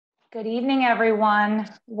Good evening, everyone.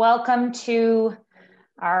 Welcome to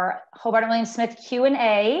our Hobart and William Smith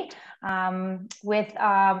Q&A with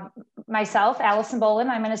myself, Allison Boland.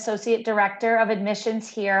 I'm an Associate Director of Admissions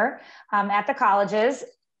here at the colleges.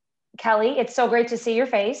 Kelly, it's so great to see your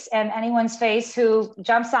face, and anyone's face who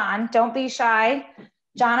jumps on. Don't be shy.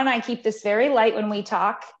 John and I keep this very light when we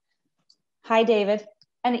talk. Hi, David.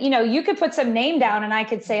 And you know, you could put some name down and I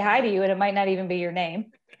could say hi to you and it might not even be your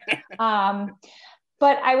name.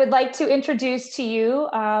 But I would like to introduce to you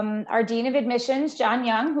our Dean of Admissions, John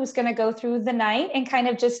Young, who's going to go through the night and kind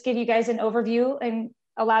of just give you guys an overview and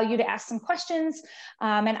allow you to ask some questions.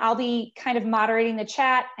 And I'll be kind of moderating the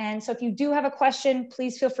chat. And so if you do have a question,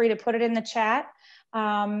 please feel free to put it in the chat.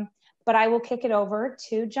 But I will kick it over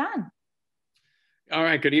to John. All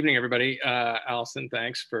right, good evening, everybody. Allison,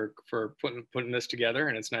 thanks for putting this together,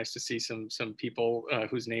 and it's nice to see some people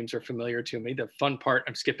whose names are familiar to me. The fun part,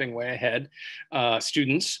 I'm skipping way ahead.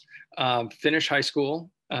 Students finish high school,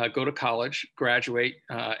 go to college, graduate,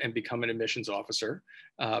 and become an admissions officer.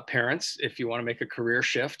 Parents, if you want to make a career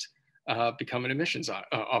shift, become an admissions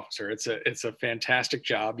officer. It's a fantastic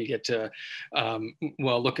job. You get to,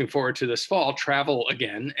 well, looking forward to this fall, travel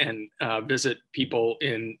again and visit people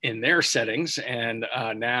in their settings. And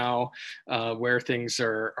now where things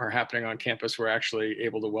are happening on campus, we're actually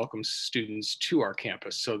able to welcome students to our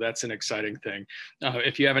campus. So that's an exciting thing.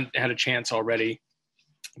 If you haven't had a chance already,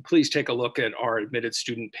 please take a look at our admitted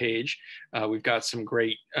student page. We've got some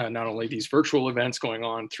great, not only these virtual events going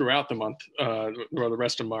on throughout the month, or the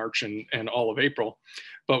rest of March and all of April,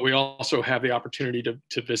 but we also have the opportunity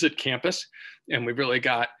to visit campus. And we've really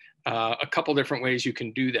got a couple different ways you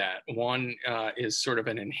can do that. One is sort of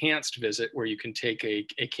an enhanced visit where you can take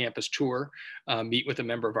a campus tour, meet with a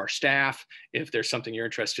member of our staff. If there's something you're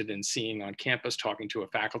interested in seeing on campus, talking to a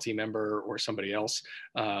faculty member or somebody else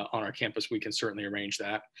on our campus, we can certainly arrange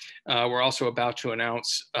that. We're also about to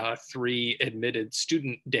announce 3 admitted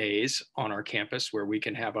student days on our campus where we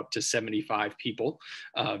can have up to 75 people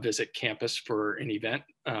visit campus for an event.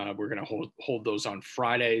 We're going to hold those on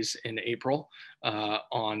Fridays in April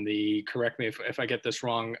on the, correct me if I get this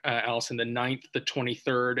wrong, Allison, the 9th, the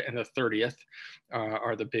 23rd, and the 30th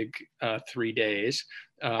are the big 3 days.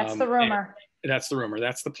 That's the rumor. That's the rumor.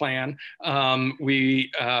 That's the plan.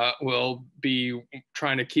 We will be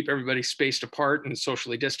trying to keep everybody spaced apart and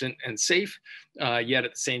socially distant and safe, yet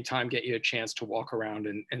at the same time get you a chance to walk around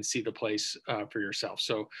and see the place for yourself.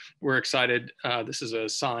 So we're excited. This is a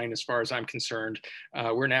sign as far as I'm concerned.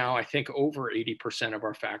 We're now, I think, over 80% of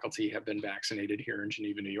our faculty have been vaccinated here in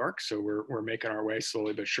Geneva, New York. So we're making our way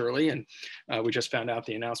slowly but surely. And we just found out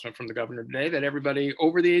the announcement from the governor today that everybody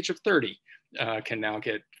over the age of 30 can now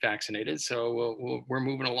get vaccinated. So we're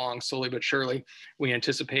moving along slowly but surely. We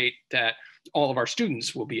anticipate that all of our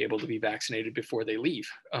students will be able to be vaccinated before they leave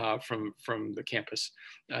from the campus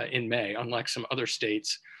in May, unlike some other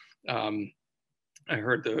states. I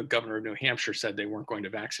heard the governor of New Hampshire said they weren't going to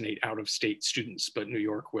vaccinate out-of-state students, but New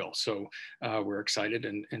York will. So we're excited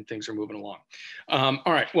and things are moving along.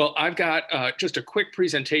 All right, well, I've got just a quick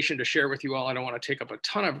presentation to share with you all. I don't want to take up a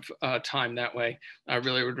ton of time that way. I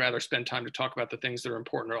really would rather spend time to talk about the things that are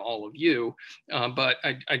important to all of you. But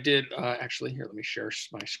I did actually, here, let me share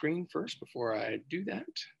my screen first before I do that.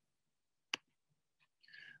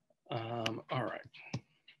 All right.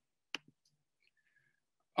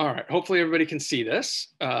 All right, hopefully everybody can see this.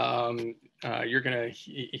 You're gonna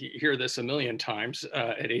hear this a million times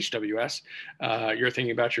at HWS. You're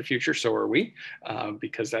thinking about your future, so are we,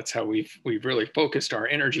 because that's how we've really focused our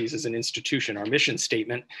energies as an institution. Our mission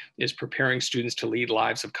statement is preparing students to lead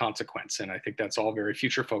lives of consequence, and I think that's all very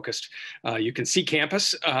future focused. You can see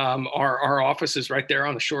campus. Our office is right there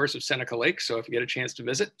on the shores of Seneca Lake, so if you get a chance to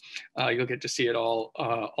visit, you'll get to see it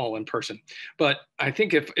all in person. But I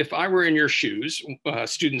think if I were in your shoes,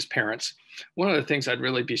 students, parents, one of the things I'd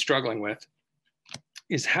really be struggling with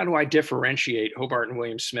is how do I differentiate Hobart and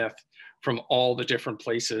William Smith from all the different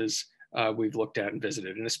places we've looked at and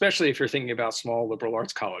visited. And especially if you're thinking about small liberal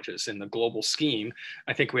arts colleges in the global scheme,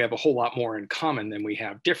 I think we have a whole lot more in common than we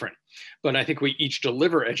have different. But I think we each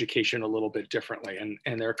deliver education a little bit differently.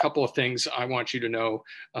 And there are a couple of things I want you to know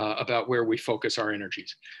about where we focus our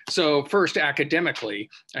energies. So first, academically,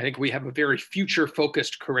 I think we have a very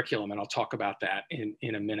future-focused curriculum, and I'll talk about that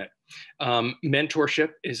in a minute.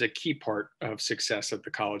 Mentorship is a key part of success at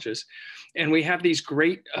the colleges. And we have these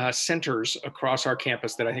great centers across our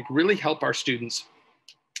campus that I think really help our students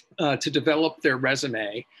to develop their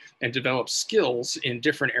resume and develop skills in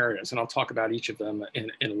different areas. And I'll talk about each of them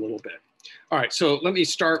in a little bit. All right, so let me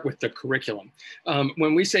start with the curriculum.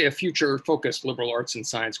 When we say a future-focused liberal arts and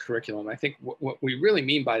science curriculum, I think what we really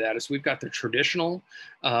mean by that is we've got the traditional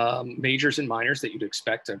majors and minors that you'd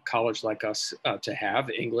expect a college like us to have: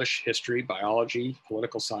 English, history, biology,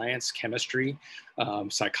 political science, chemistry,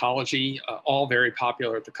 psychology, all very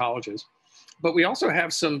popular at the colleges. But we also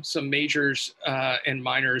have some majors and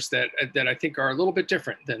minors that I think are a little bit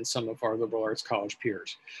different than some of our liberal arts college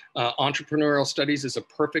peers. Entrepreneurial studies is a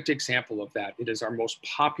perfect example of that. It is our most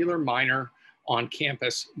popular minor on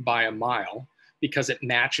campus by a mile because it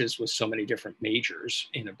matches with so many different majors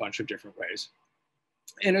in a bunch of different ways.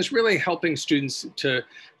 And it's really helping students to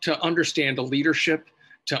understand the leadership,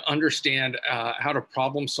 to understand how to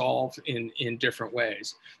problem solve in different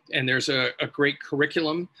ways. And there's a great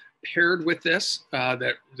curriculum paired with this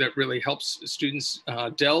that really helps students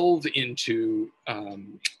delve into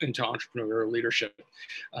entrepreneurial leadership.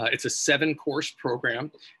 It's a 7-course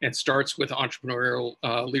program and starts with entrepreneurial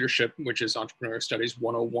leadership, which is Entrepreneurial Studies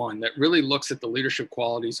 101, that really looks at the leadership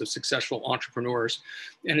qualities of successful entrepreneurs.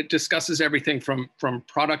 And it discusses everything from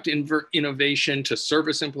product innovation to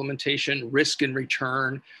service implementation, risk and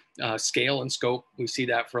return, scale and scope. We see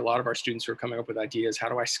that for a lot of our students who are coming up with ideas. How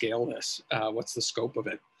do I scale this? What's the scope of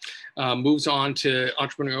it? Moves on to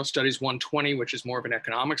Entrepreneurial Studies 120, which is more of an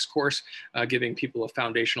economics course, giving people a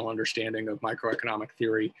foundational understanding of microeconomic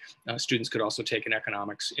theory. Students could also take an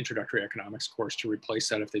introductory economics course to replace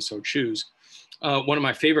that if they so choose. One of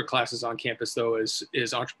my favorite classes on campus, though, is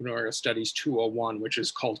Entrepreneurial Studies 201, which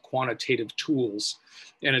is called Quantitative Tools.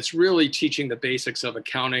 And it's really teaching the basics of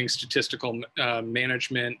accounting, statistical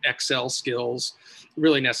management, Excel skills,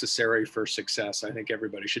 really necessary for success. I think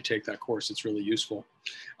everybody should take that course. It's really useful.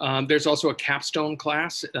 There's also a capstone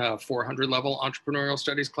class, 400 level entrepreneurial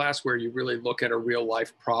studies class, where you really look at a real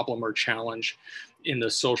life problem or challenge in the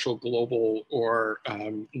social, global, or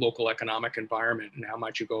local economic environment, and how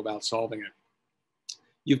might you go about solving it.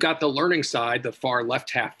 You've got the learning side, the far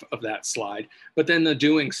left half of that slide, but then the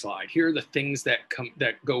doing slide. Here are the things that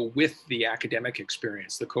go with the academic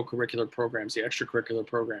experience, the co-curricular programs, the extracurricular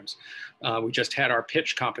programs. We just had our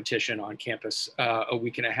pitch competition on campus a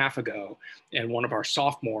week and a half ago, and one of our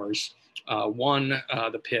sophomores won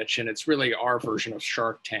the pitch, and it's really our version of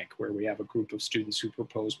Shark Tank, where we have a group of students who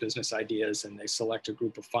propose business ideas, and they select a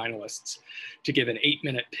group of finalists to give an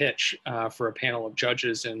 8-minute pitch for a panel of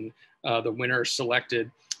judges, and the winner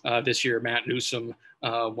selected this year, Matt Newsom,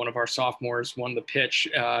 one of our sophomores, won the pitch.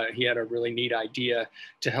 He had a really neat idea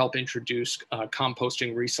to help introduce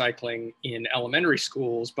composting recycling in elementary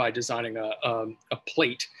schools by designing a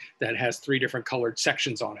plate that has 3 different colored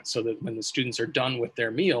sections on it, so that when the students are done with their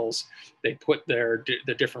meals, they put the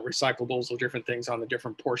different recyclables or different things on the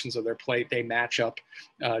different portions of their plate. They match up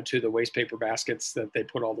to the waste paper baskets that they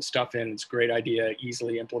put all the stuff in. It's a great idea,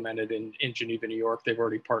 easily implemented in Geneva, New York. They've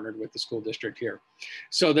already partnered with the school district here.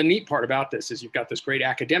 So the neat part about this is you've got this great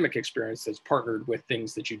academic experience that's partnered with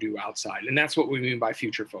things that you do outside. And that's what we mean by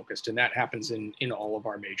future focused. And that happens in all of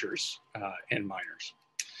our majors and minors.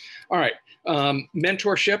 All right,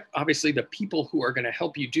 mentorship, obviously the people who are gonna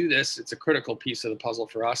help you do this, it's a critical piece of the puzzle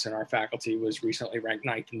for us, and our faculty was recently ranked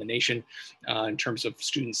 9th in the nation in terms of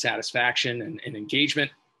student satisfaction and engagement.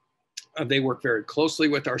 They work very closely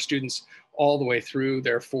with our students all the way through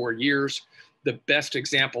their 4 years. The best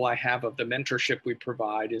example I have of the mentorship we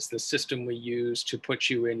provide is the system we use to put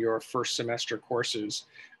you in your first semester courses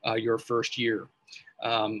your first year.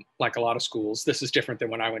 Like a lot of schools, this is different than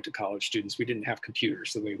when I went to college. Students, we didn't have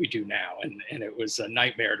computers the way we do now, and it was a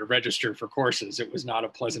nightmare to register for courses. It was not a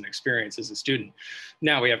pleasant experience as a student.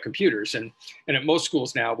 Now we have computers, and at most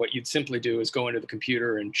schools now, what you'd simply do is go into the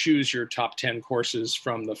computer and choose your top 10 courses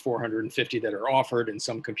from the 450 that are offered, and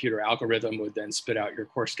some computer algorithm would then spit out your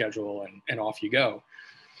course schedule, and off you go.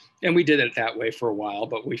 And we did it that way for a while,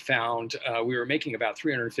 but we found we were making about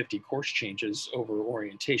 350 course changes over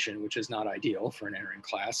orientation, which is not ideal for an entering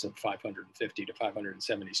class of 550 to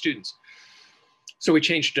 570 students. So we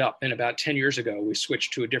changed it up, and about 10 years ago, we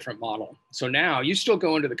switched to a different model. So now you still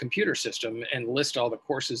go into the computer system and list all the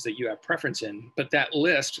courses that you have preference in, but that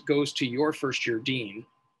list goes to your first year dean,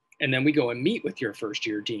 and then we go and meet with your first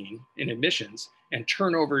year dean in admissions and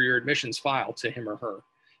turn over your admissions file to him or her,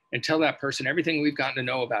 and tell that person everything we've gotten to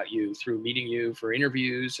know about you through meeting you for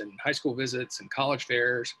interviews and high school visits and college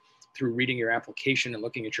fairs, through reading your application and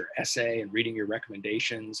looking at your essay and reading your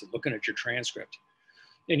recommendations and looking at your transcript.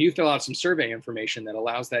 And you fill out some survey information that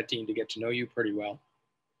allows that dean to get to know you pretty well.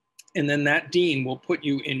 And then that dean will put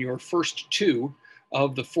you in your first 2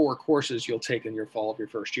 of the 4 courses you'll take in your fall of your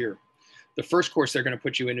first year. The first course they're going to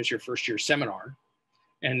put you in is your first year seminar.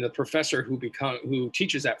 And the professor who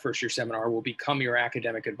teaches that first year seminar will become your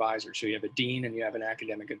academic advisor. So you have a dean and you have an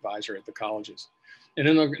academic advisor at the colleges. And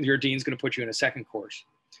then your dean's going to put you in a second course.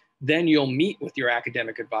 Then you'll meet with your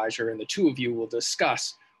academic advisor and the two of you will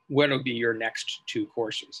discuss what will be your next 2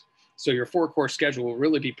 courses. So your 4-course schedule will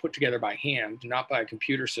really be put together by hand, not by a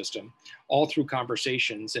computer system, all through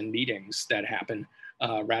conversations and meetings that happen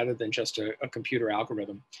rather than just a computer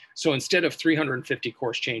algorithm. So instead of 350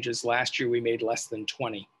 course changes, last year we made less than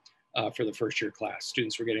 20 for the first year class.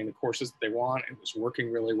 Students were getting the courses that they want. It was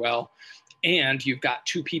working really well. And you've got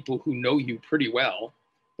 2 people who know you pretty well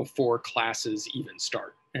before classes even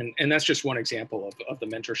start. And that's just one example of the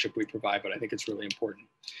mentorship we provide, but I think it's really important.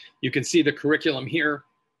 You can see the curriculum here.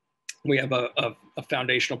 We have a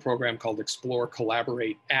foundational program called Explore,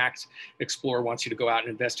 Collaborate, Act. Explore wants you to go out and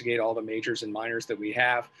investigate all the majors and minors that we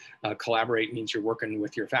have. Collaborate means you're working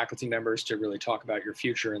with your faculty members to really talk about your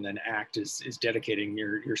future, and then Act is dedicating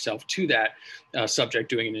yourself to that subject,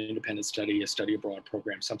 doing an independent study, a study abroad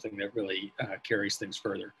program, something that really carries things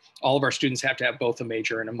further. All of our students have to have both a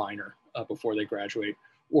major and a minor before they graduate,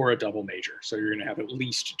 or a double major. So you're gonna have at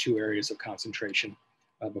least 2 areas of concentration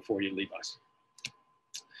before you leave us.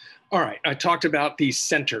 All right, I talked about these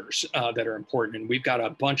centers that are important, and we've got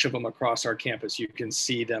a bunch of them across our campus. You can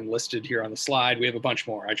see them listed here on the slide. We have a bunch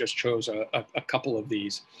more. I just chose a couple of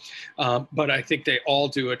these, but I think they all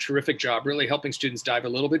do a terrific job really helping students dive a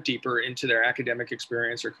little bit deeper into their academic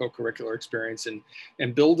experience or co-curricular experience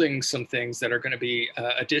and building some things that are going to be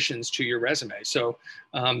additions to your resume. So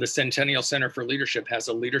the Centennial Center for Leadership has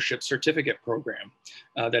a leadership certificate program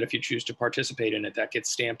that if you choose to participate in it, that gets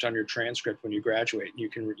stamped on your transcript when you graduate.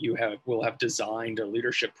 We'll have designed a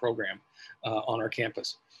leadership program on our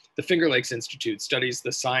campus. The Finger Lakes Institute studies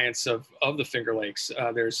the science of the Finger Lakes.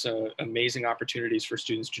 There's amazing opportunities for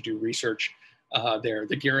students to do research there.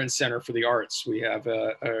 The Guerin Center for the Arts. We have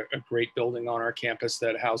a great building on our campus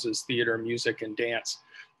that houses theater, music, and dance.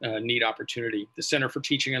 Neat opportunity. The Center for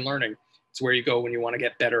Teaching and Learning. It's where you go when you want to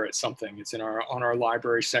get better at something. It's on our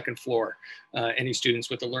library 2nd floor. Any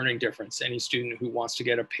students with a learning difference, any student who wants to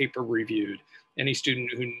get a paper reviewed, any student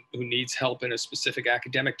who needs help in a specific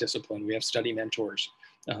academic discipline, we have study mentors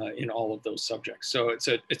in all of those subjects. So it's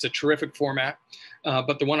a terrific format.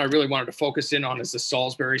 But the one I really wanted to focus in on is the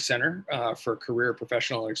Salisbury Center for Career,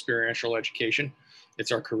 Professional, and Experiential Education.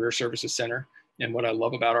 It's our Career Services Center. And what I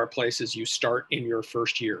love about our place is you start in your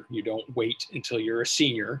first year. You don't wait until you're a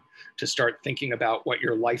senior to start thinking about what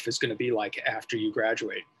your life is going to be like after you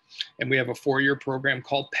graduate. And we have a 4-year program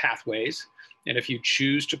called Pathways. And if you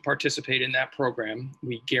choose to participate in that program,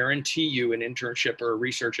 we guarantee you an internship or a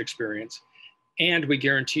research experience. And we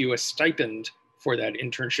guarantee you a stipend for that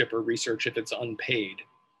internship or research if it's unpaid.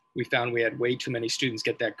 We found we had way too many students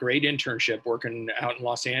get that great internship working out in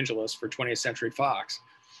Los Angeles for 20th Century Fox,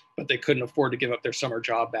 but they couldn't afford to give up their summer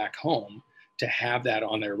job back home to have that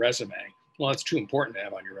on their resume. Well, it's too important to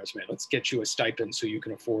have on your resume. Let's get you a stipend so you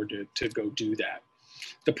can afford to go do that.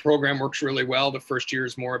 The program works really well. The first year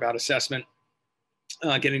is more about assessment,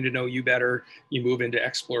 getting to know you better. You move into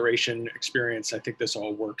exploration experience. I think this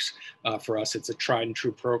all works for us. It's a tried and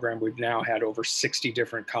true program. We've now had over 60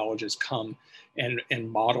 different colleges come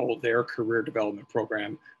and model their career development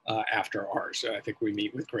program after ours. I think we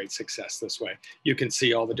meet with great success this way. You can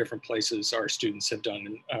see all the different places our students have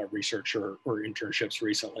done research or internships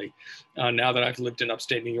recently. Now that I've lived in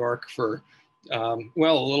upstate New York for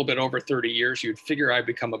well, a little bit over 30 years, you'd figure I'd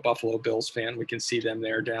become a Buffalo Bills fan. We can see them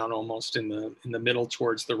there down almost in the middle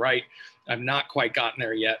towards the right. I've not quite gotten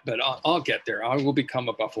there yet, but I'll get there. I will become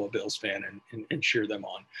a Buffalo Bills fan and cheer them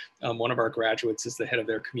on. One of our graduates is the head of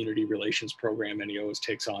their community relations program, and he always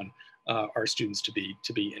takes on our students to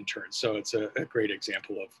be interns. So it's a great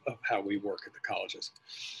example of how we work at the colleges.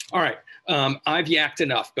 All right, I've yacked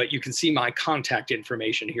enough, but you can see my contact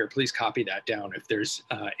information here. Please copy that down if there's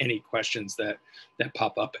any questions that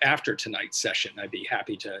pop up after tonight's session. I'd be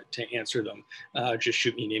happy to answer them. Just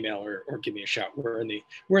shoot me an email or give me a shout. We're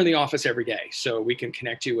in the office every day, so we can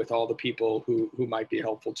connect you with all the people who might be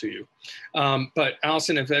helpful to you. But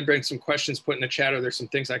Allison, if I bring some questions put in the chat, or there's some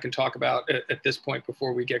things I can talk about at this point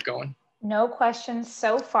before we get going? No questions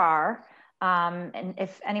so far. And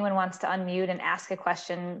if anyone wants to unmute and ask a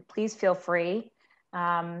question, please feel free.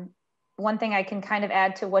 One thing I can kind of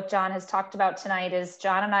add to what John has talked about tonight is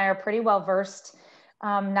John and I are pretty well versed,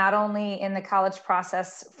 not only in the college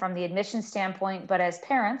process from the admission standpoint, but as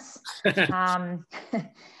parents.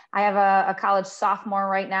 I have a college sophomore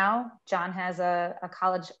right now. John has a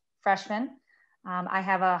college freshman. I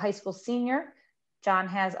have a high school senior. John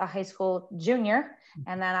has a high school junior.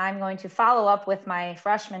 And then I'm going to follow up with my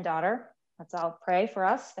freshman daughter, let's all pray for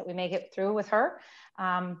us that we make it through with her.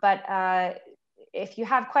 But if you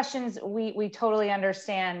have questions, we totally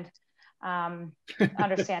understand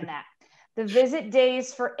that. The visit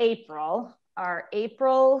days for April are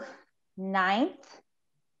April 9th,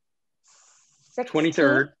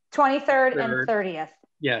 23rd, 23rd and 30th.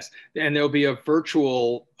 Yes, and there'll be a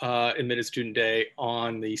virtual admitted student day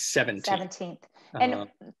on the 17th. 17th. And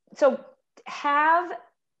so have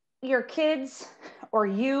your kids or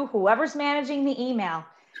you, whoever's managing the email,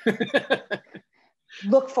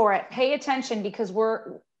 look for it, pay attention, because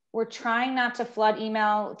we're trying not to flood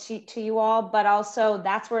email to you all, but also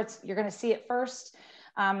that's where you're going to see it first.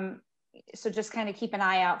 So just kind of keep an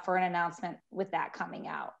eye out for an announcement with that coming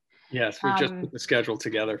out. Yes, we just put the schedule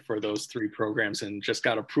together for those 3 programs and just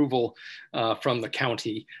got approval from the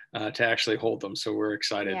county to actually hold them. So we're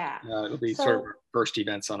excited. Yeah. It'll be sort of our first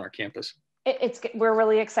events on our campus. We're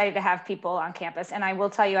really excited to have people on campus. And I will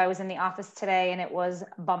tell you, I was in the office today and it was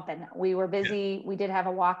bumping. We were busy. Yeah. We did have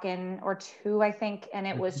a walk-in or 2, I think, and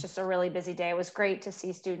it was just a really busy day. It was great to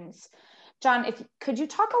see students. John, could you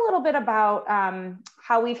talk a little bit about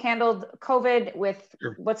how we've handled COVID with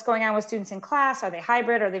Sure. What's going on with students in class? Are they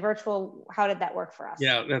hybrid? Are they virtual? How did that work for us?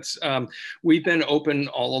 Yeah, that's we've been open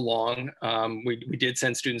all along. We did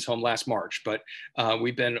send students home last March, but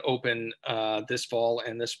we've been open this fall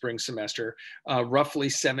and this spring semester. Roughly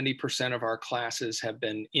 70% of our classes have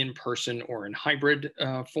been in person or in hybrid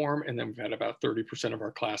form, and then we've had about 30% of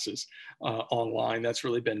our classes online. That's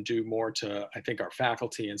really been due more to, I think, our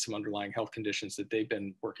faculty and some underlying health conditions that they've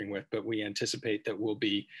been working with, but we anticipate that we'll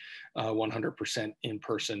be 100% in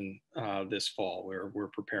person this fall. We're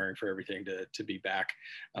preparing for everything to be back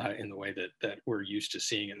in the way that we're used to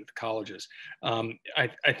seeing in the colleges.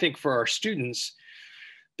 I think for our students,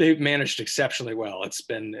 they've managed exceptionally well. It's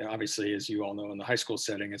been, obviously, as you all know, in the high school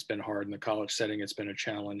setting, it's been hard. In the college setting, it's been a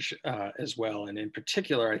challenge as well. And in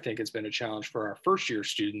particular, I think it's been a challenge for our first year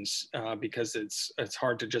students because it's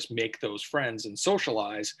hard to just make those friends and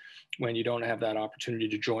socialize when you don't have that opportunity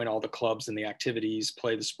to join all the clubs and the activities,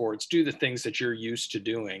 play the sports, do the things that you're used to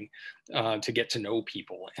doing to get to know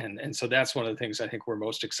people. And so that's one of the things I think we're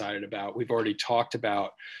most excited about. We've already talked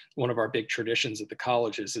about one of our big traditions at the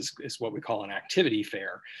colleges is what we call an activity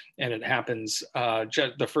fair. And it happens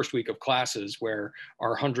just the first week of classes where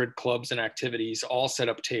our 100 clubs and activities all set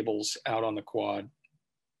up tables out on the quad.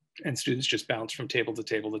 And students just bounce from table to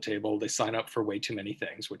table to table. They sign up for way too many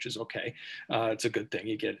things, which is okay. It's a good thing.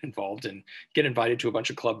 You get involved and get invited to a bunch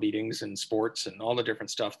of club meetings and sports and all the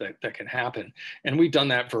different stuff that can happen. And we've done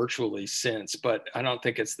that virtually since, but I don't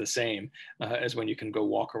think it's the same as when you can go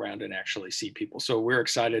walk around and actually see people. So we're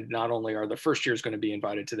excited. Not only are the first years going to be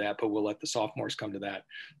invited to that, but we'll let the sophomores come to that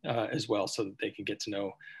as well so that they can get to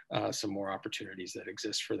know some more opportunities that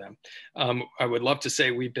exist for them. I would love to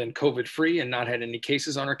say we've been COVID-free and not had any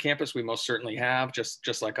cases on our campus. We most certainly have,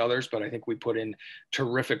 just like others, but I think we put in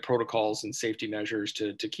terrific protocols and safety measures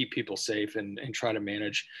to keep people safe and try to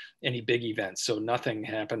manage any big events. So nothing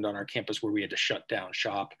happened on our campus where we had to shut down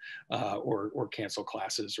shop or cancel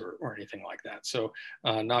classes or anything like that. So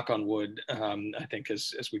knock on wood, I think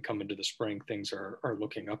as we come into the spring, things are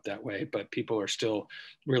looking up that way, but people are still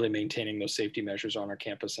really maintaining those safety measures on our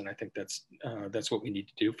campus. And I think that's what we need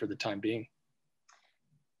to do for the time being.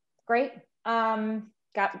 Great.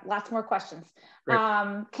 Got lots more questions.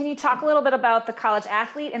 Can you talk a little bit about the college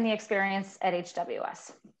athlete and the experience at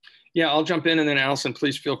HWS? Yeah, I'll jump in, and then Allison,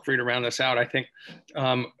 please feel free to round this out. I think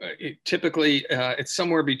typically it's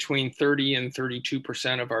somewhere between 30 and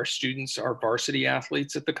 32% of our students are varsity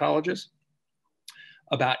athletes at the colleges.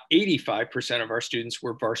 About 85% of our students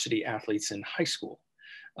were varsity athletes in high school.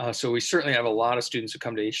 So we certainly have a lot of students who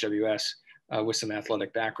come to HWS with some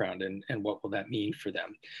athletic background, and what will that mean for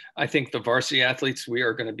them? I think the varsity athletes, we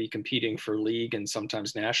are going to be competing for league and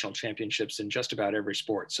sometimes national championships in just about every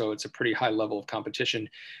sport. So it's a pretty high level of competition,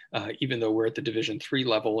 even though we're at the Division III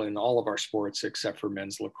level in all of our sports except for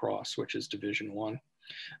men's lacrosse, which is Division I.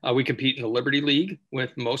 We compete in the Liberty League with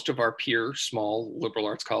most of our peer small liberal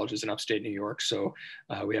arts colleges in upstate New York. So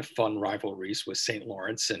we have fun rivalries with St.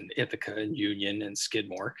 Lawrence and Ithaca and Union and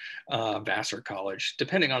Skidmore, Vassar College.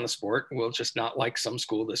 Depending on the sport, we'll just not like some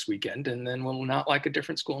school this weekend, and then we'll not like a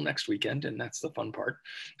different school next weekend. And that's the fun part.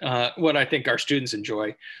 What I think our students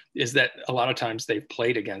enjoy is that a lot of times they've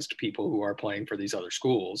played against people who are playing for these other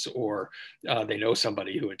schools, or they know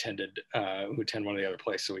somebody who attend one of the other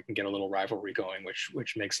places, so we can get a little rivalry going, which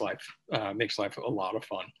makes life a lot of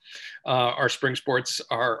fun. Our spring sports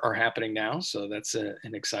are happening now, so that's an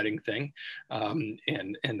exciting thing,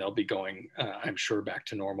 and they'll be going, I'm sure, back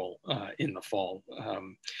to normal in the fall.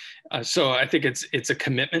 So I think it's a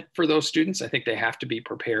commitment for those students. I think they have to be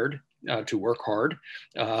prepared to work hard.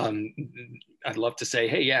 I'd love to say,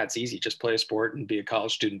 hey, yeah, it's easy, just play a sport and be a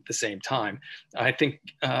college student at the same time. I think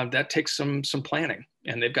that takes some planning,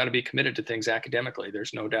 and they've got to be committed to things academically.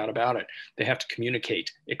 There's no doubt about it. They have to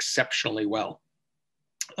communicate exceptionally well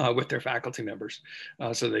with their faculty members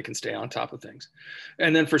so they can stay on top of things.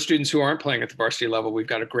 And then for students who aren't playing at the varsity level, we've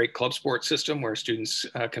got a great club sport system where students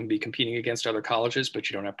can be competing against other colleges, but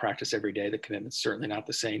you don't have practice every day. The commitment's certainly not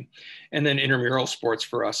the same. And then intramural sports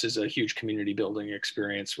for us is a huge community building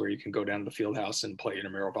experience where you can go down to the field house and play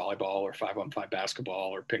intramural volleyball or 5-on-5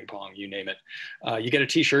 basketball or ping pong, you name it. You get a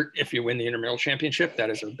t-shirt if you win the intramural championship. That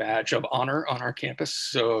is a badge of honor on our campus.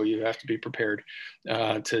 So you have to be prepared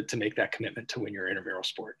to make that commitment to win your intramural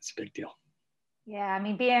sport. It's a big deal. Yeah, I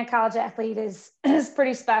mean, being a college athlete is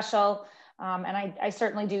pretty special. And I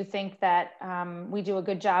certainly do think that we do a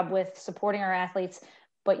good job with supporting our athletes,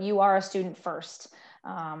 but you are a student first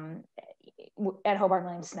at Hobart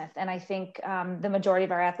William Smith. And I think the majority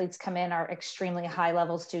of our athletes come in are extremely high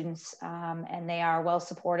level students and they are well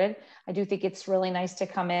supported. I do think it's really nice to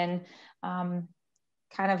come in kind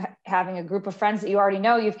of having a group of friends that you already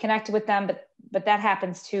know, you've connected with them, but that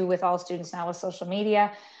happens too with all students now with social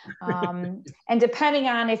media. And depending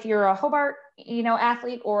on if you're a Hobart,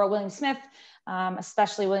 athlete or a William Smith,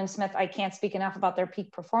 especially William Smith, I can't speak enough about their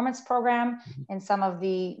peak performance program and some of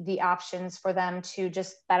the options for them to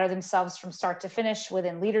just better themselves from start to finish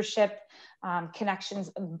within leadership,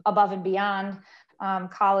 connections above and beyond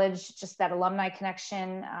college, just that alumni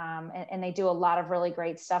connection. And they do a lot of really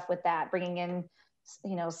great stuff with that, bringing in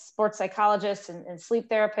sports psychologists and sleep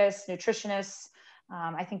therapists, nutritionists.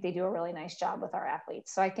 I think they do a really nice job with our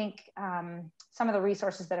athletes. So I think some of the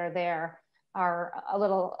resources that are there are a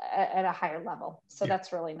little at a higher level. So yeah,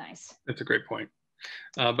 that's really nice. That's a great point.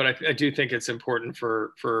 But I do think it's important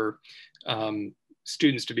for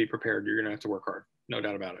students to be prepared. You're going to have to work hard, no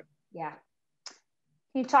doubt about it. Yeah.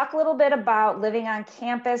 Can you talk a little bit about living on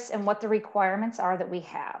campus and what the requirements are that we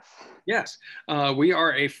have? Yes, we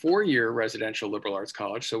are a 4-year residential liberal arts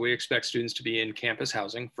college, so we expect students to be in campus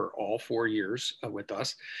housing for all 4 years with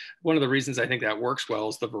us. One of the reasons I think that works well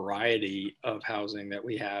is the variety of housing that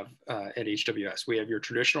we have at HWS. We have your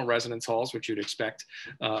traditional residence halls, which you'd expect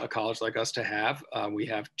a college like us to have. We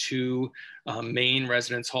have 2 main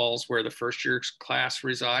residence halls where the first year class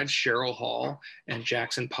resides, Sherrill Hall and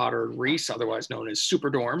Jackson Potter Reese, otherwise known as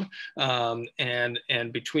Superdorm.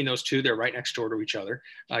 And between those 2, they're right next door to each other.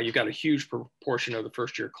 You've got a huge proportion of the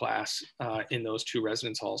first year class in those 2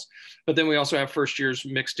 residence halls. But then we also have first years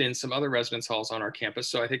mixed in some other residence halls on our campus.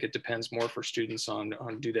 So I think it depends more for students on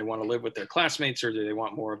do they want to live with their classmates or do they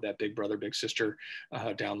want more of that big brother, big sister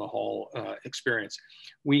down the hall experience.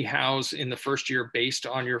 We house in the first year based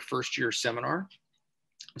on your first year seminar.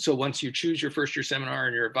 So once you choose your first year seminar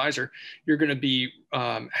and your advisor, you're going to be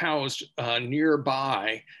housed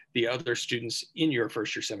nearby the other students in your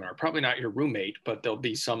first year seminar. Probably not your roommate, but there'll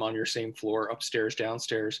be some on your same floor, upstairs,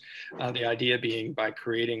 downstairs. The idea being by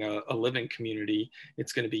creating a living community,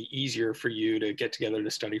 it's going to be easier for you to get together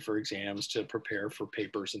to study for exams, to prepare for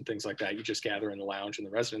papers and things like that. You just gather in the lounge in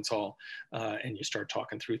the residence hall and you start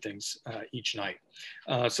talking through things each night.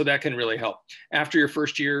 So that can really help. After your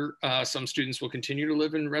first year, some students will continue to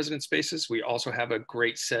live in residence spaces. We also have a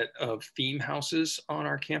great set of theme houses on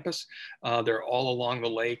our campus. They're all along the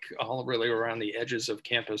lake, all really around the edges of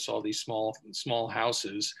campus, all these small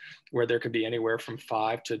houses where there could be anywhere from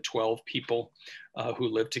 5 to 12 people who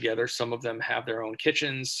live together. Some of them have their own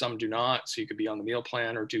kitchens, some do not. So you could be on the meal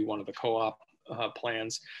plan or do one of the co-op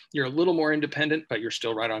plans. You're a little more independent, but you're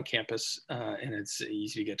still right on campus and it's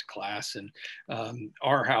easy to get to class. And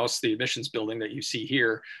our house, the admissions building that you see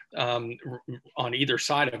here, on either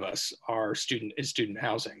side of us are student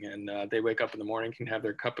housing, and they wake up in the morning, can have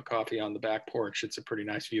their cup of coffee on the back porch. It's a pretty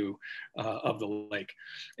nice view of the lake.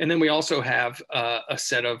 And then we also have a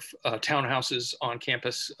set of townhouses on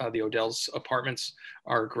campus. The Odell's apartments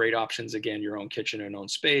are great options. Again, your own kitchen and own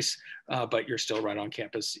space, but you're still right on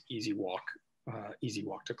campus, easy walk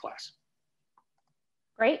to class.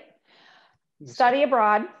 Great. Study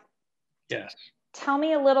abroad. Yes. Tell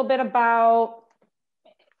me a little bit about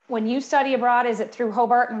when you study abroad. Is it through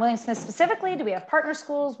Hobart and William Smith specifically? Do we have partner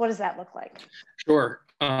schools? What does that look like? Sure.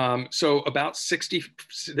 So about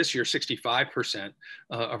 65%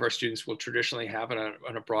 of our students will traditionally have an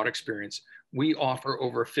abroad experience. We offer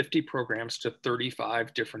over 50 programs to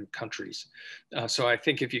 35 different countries. So I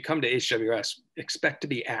think if you come to HWS, expect to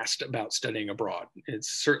be asked about studying abroad. It's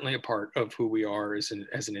certainly a part of who we are as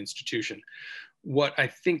an institution. what I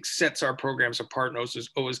think sets our programs apart and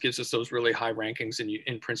always gives us those really high rankings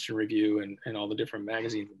in Princeton Review and all the different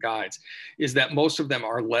magazines and guides is that most of them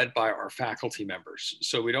are led by our faculty members.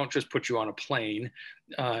 So we don't just put you on a plane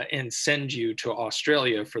and send you to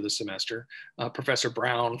Australia for the semester. Professor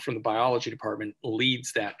Brown from the biology department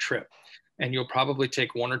leads that trip. And you'll probably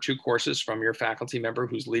take 1 or 2 courses from your faculty member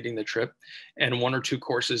who's leading the trip and 1 or 2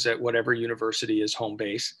 courses at whatever university is home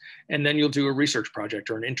base. And then you'll do a research project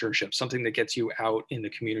or an internship, something that gets you out in the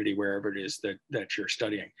community wherever it is that you're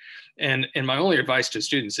studying. And my only advice to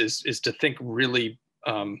students is to think really,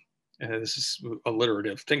 this is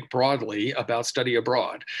alliterative, think broadly about study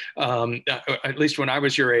abroad. At least when I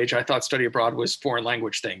was your age, I thought study abroad was foreign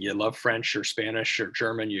language thing. You love French or Spanish or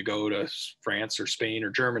German, you go to France or Spain or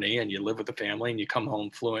Germany and you live with the family and you come home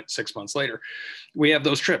fluent 6 months later. We have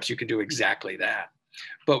those trips, you can do exactly that.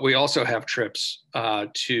 But we also have trips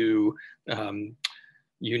to,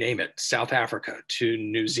 you name it, South Africa, to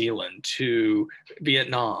New Zealand, to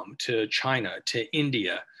Vietnam, to China, to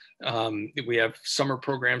India. We have summer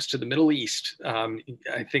programs to the Middle East.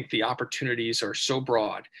 I think the opportunities are so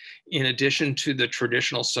broad. In addition to the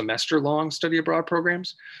traditional semester-long study abroad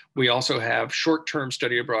programs, we also have short-term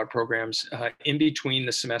study abroad programs in between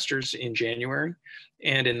the semesters in January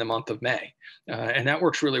and in the month of May. And that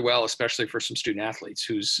works really well, especially for some student athletes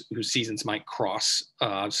whose seasons might cross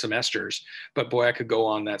semesters. But boy, I could go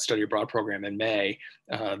on that study abroad program in May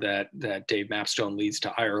that Dave Mapstone leads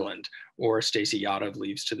to Ireland, or Stacy Yadav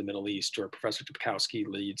leads to the Middle East, or Professor Topkowski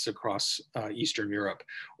leads across Eastern Europe.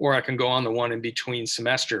 Or I can go on the one in between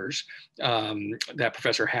semesters that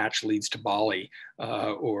Professor Hatch leads to Bali,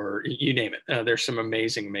 or you name it. There's some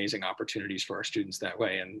amazing, amazing opportunities for our students that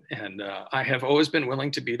way. And I have always been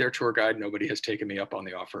willing to be their tour guide. Nobody has taken me up on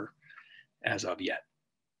the offer as of yet,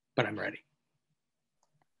 but I'm ready.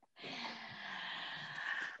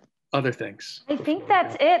 Other things? I think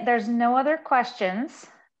that's it. There's no other questions.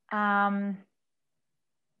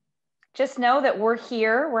 Just know that we're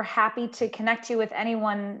here. We're happy to connect you with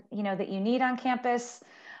anyone, you know, that you need on campus.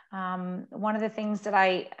 One of the things that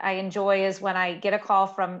I enjoy is when I get a call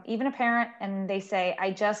from even a parent and they say,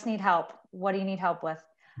 I just need help. What do you need help with?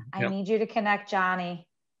 I need you to connect Johnny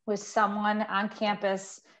with someone on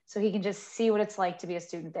campus so he can just see what it's like to be a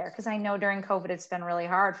student there. Because I know during COVID, it's been really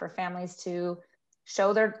hard for families to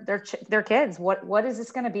show their kids, what is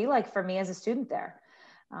this going to be like for me as a student there?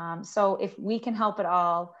 So if we can help at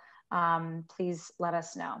all, please let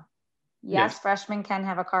us know. Yes, freshmen can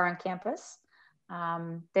have a car on campus.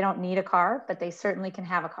 They don't need a car, but they certainly can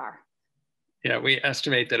have a car. Yeah, we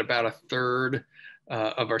estimate that about a third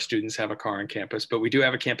of our students have a car on campus, but we do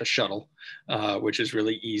have a campus shuttle, which is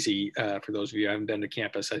really easy. For those of you who haven't been to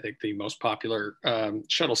campus, I think the most popular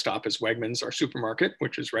shuttle stop is Wegmans, our supermarket,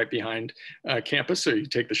 which is right behind campus. So you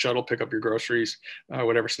take the shuttle, pick up your groceries,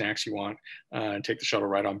 whatever snacks you want, and take the shuttle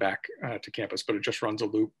right on back to campus. But it just runs a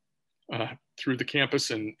loop through the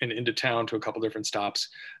campus and into town to a couple different stops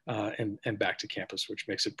and back to campus, which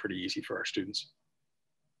makes it pretty easy for our students.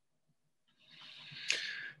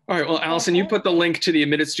 All right, well, Allison, you put the link to the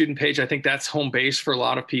admitted student page. I think that's home base for a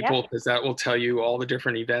lot of people because that will tell you all the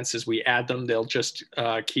different events. As we add them, they'll just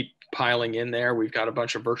keep piling in there. We've got a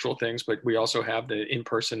bunch of virtual things, but we also have the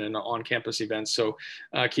in-person and on-campus events. So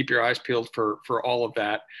keep your eyes peeled for all of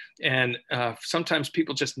that. And sometimes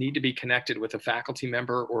people just need to be connected with a faculty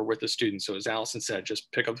member or with a student. So as Allison said,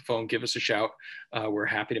 just pick up the phone, give us a shout. We're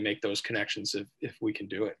happy to make those connections if we can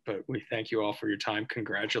do it. But we thank you all for your time.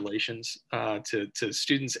 Congratulations to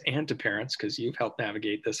students and to parents, because you've helped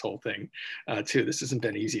navigate this whole thing too. This hasn't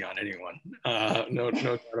been easy on anyone. No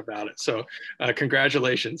doubt about it. So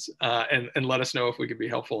congratulations. And let us know if we could be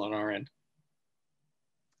helpful on our end.